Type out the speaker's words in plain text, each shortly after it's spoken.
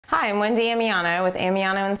Hi, I'm Wendy Amiano with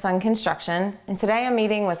Amiano & Son Construction, and today I'm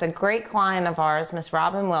meeting with a great client of ours, Miss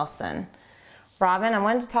Robin Wilson. Robin, I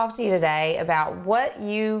wanted to talk to you today about what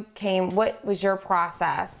was your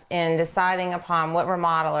process in deciding upon what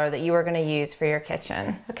remodeler that you were going to use for your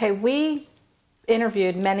kitchen? Okay, we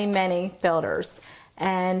interviewed many builders,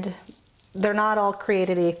 and they're not all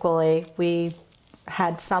created equally. We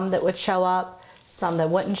had some that would show up, some that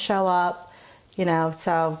wouldn't show up,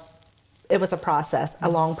 so it was a process, a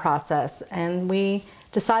long process. And we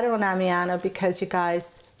decided on Amiano because you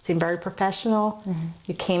guys seem very professional.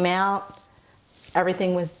 You came out,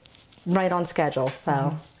 everything was right on schedule,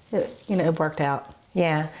 so it worked out.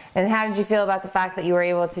 Yeah, and how did you feel about the fact that you were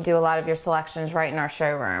able to do a lot of your selections right in our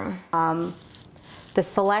showroom? The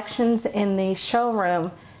selections in the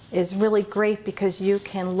showroom is really great because you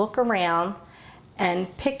can look around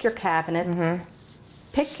and pick your cabinets,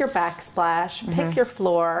 pick your backsplash, pick your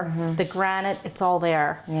floor, the granite, it's all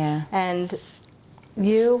there. Yeah. And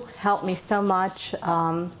you helped me so much,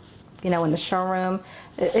 in the showroom.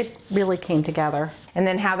 It really came together. And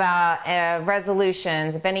then how about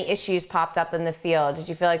resolutions? If any issues popped up in the field, did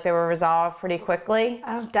you feel like they were resolved pretty quickly?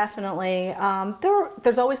 Oh, definitely.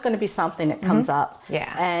 There's always going to be something that comes up.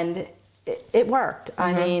 Yeah. And it worked.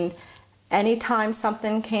 I mean, anytime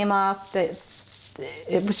something came up,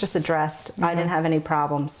 it was just addressed. I didn't have any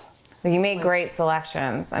problems. Well, you made great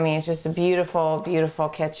selections. I mean, it's just a beautiful, beautiful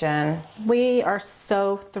kitchen. We are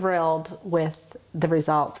so thrilled with the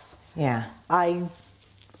results. Yeah.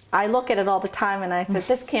 I look at it all the time and I said,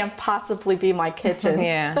 this can't possibly be my kitchen.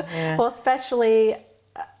 Yeah. Well, especially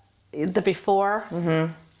the before,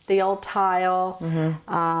 the old tile,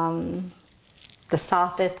 the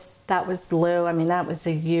soffits, that was Lou. I mean, that was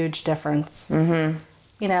a huge difference.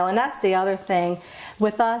 And that's the other thing.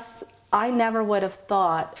 With us, I never would have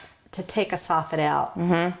thought to take a soffit out.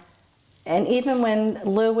 And even when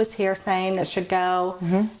Lou was here saying it should go,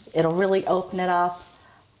 it'll really open it up,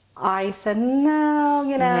 I said,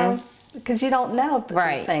 no, because you don't know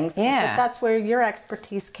these things. Yeah. But that's where your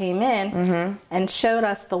expertise came in and showed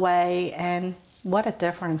us the way, and what a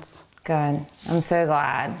difference. Good. I'm so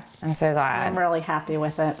glad. I'm so glad. I'm really happy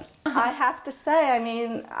with it. I have to say, I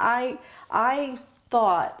mean, I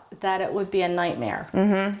thought that it would be a nightmare.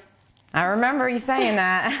 I remember you saying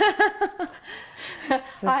that.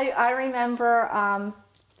 I remember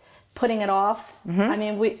putting it off. I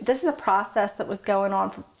mean, this is a process that was going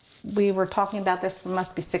on. We were talking about this for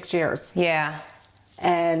must be 6 years. Yeah.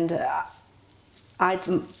 And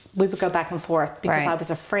we would go back and forth because I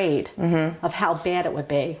was afraid of how bad it would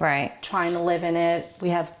be. Right. Trying to live in it. We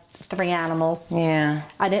have 3 animals. Yeah.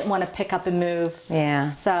 I didn't want to pick up and move.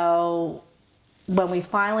 Yeah. So when we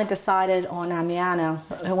finally decided on Amiano,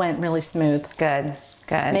 it went really smooth. Good.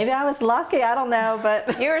 Good. Maybe I was lucky, I don't know,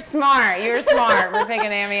 but... You were smart. You were smart for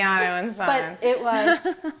picking Amiano & Son. But it was...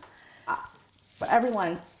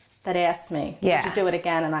 everyone that asked me, would you do it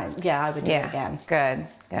again? And I would do it again. Good.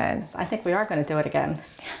 Good. I think we are going to do it again.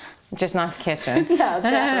 Just not the kitchen. No,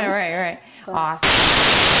 right. Awesome.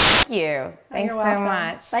 Thank you. Thanks so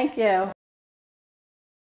much. Thank you.